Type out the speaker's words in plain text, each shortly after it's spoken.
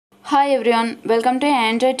Hi everyone, welcome to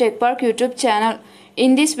Android Tech Park YouTube channel.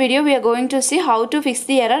 In this video we are going to see how to fix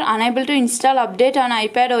the error unable to install update on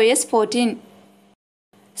iPadOS 14.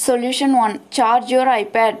 Solution 1. Charge your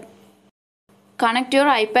iPad. Connect your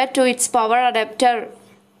iPad to its power adapter.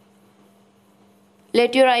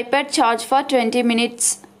 Let your iPad charge for 20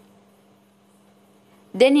 minutes.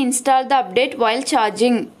 Then install the update while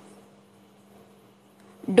charging.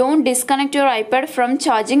 Don't disconnect your iPad from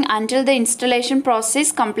charging until the installation process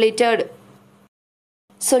is completed.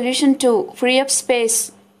 Solution 2. Free up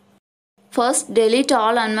space. First, delete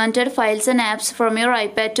all unwanted files and apps from your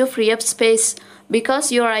iPad to free up space,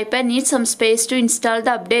 because your iPad needs some space to install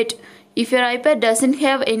the update. If your iPad doesn't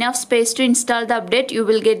have enough space to install the update, you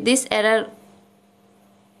will get this error.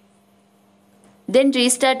 Then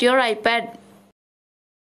restart your iPad.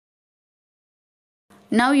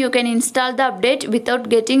 Now you can install the update without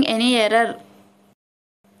getting any error.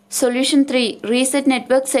 Solution 3. Reset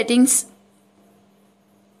network settings.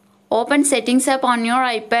 Open Settings app on your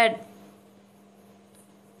iPad.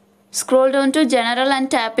 Scroll down to General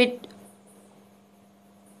and tap it.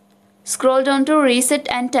 Scroll down to Reset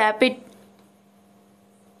and tap it.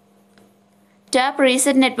 Tap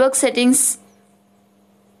Reset Network Settings.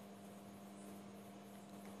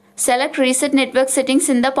 Select Reset Network Settings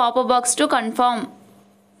in the pop-up box to confirm.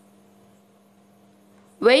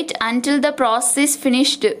 Wait until the process is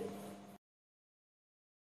finished.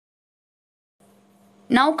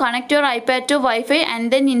 Now connect your iPad to Wi-Fi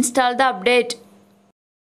and then install the update.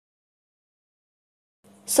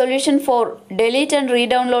 Solution 4. Delete and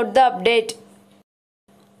re-download the update.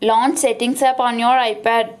 Launch Settings app on your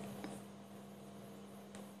iPad.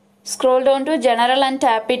 Scroll down to General and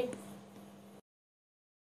tap it.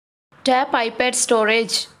 Tap iPad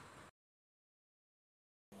Storage.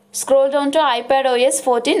 Scroll down to iPadOS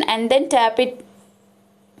 14 and then tap it.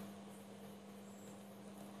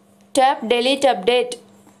 Tap Delete Update.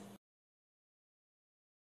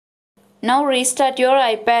 Now restart your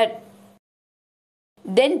iPad.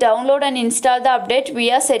 Then download and install the update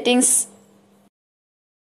via Settings.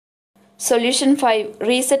 Solution 5.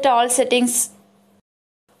 Reset all settings.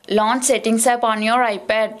 Launch Settings app on your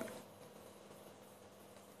iPad.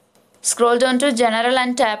 Scroll down to General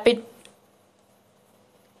and tap it.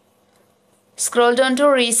 Scroll down to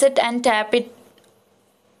Reset and tap it.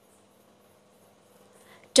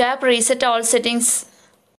 Tap Reset all settings.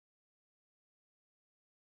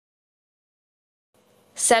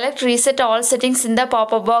 Select Reset all settings in the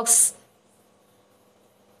pop-up box.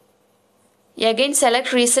 Again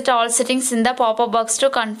select Reset all settings in the pop-up box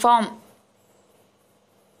to confirm.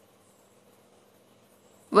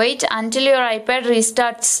 Wait until your iPad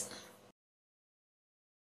restarts.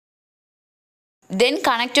 Then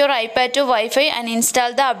connect your iPad to Wi-Fi and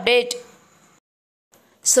install the update.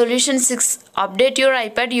 Solution 6. Update your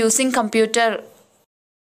iPad using computer.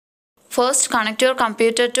 First, connect your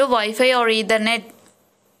computer to Wi-Fi or Ethernet.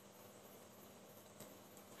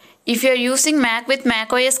 If you are using Mac with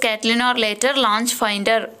macOS Catalina or later, launch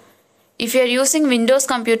Finder. If you are using Windows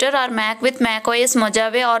computer or Mac with macOS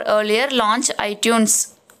Mojave or earlier, launch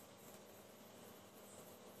iTunes.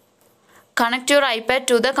 Connect your iPad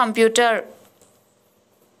to the computer.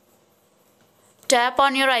 Tap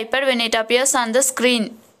on your iPad when it appears on the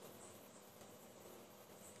screen.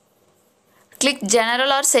 Click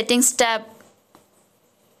General or Settings tab.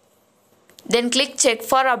 Then click Check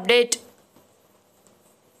for Update.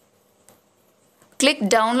 Click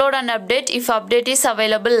Download and Update if update is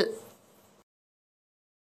available.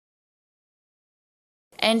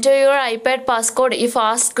 Enter your iPad passcode if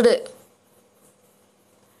asked.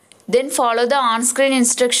 Then follow the on-screen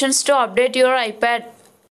instructions to update your iPad.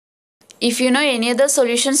 If you know any other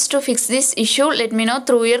solutions to fix this issue, let me know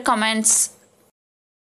through your comments.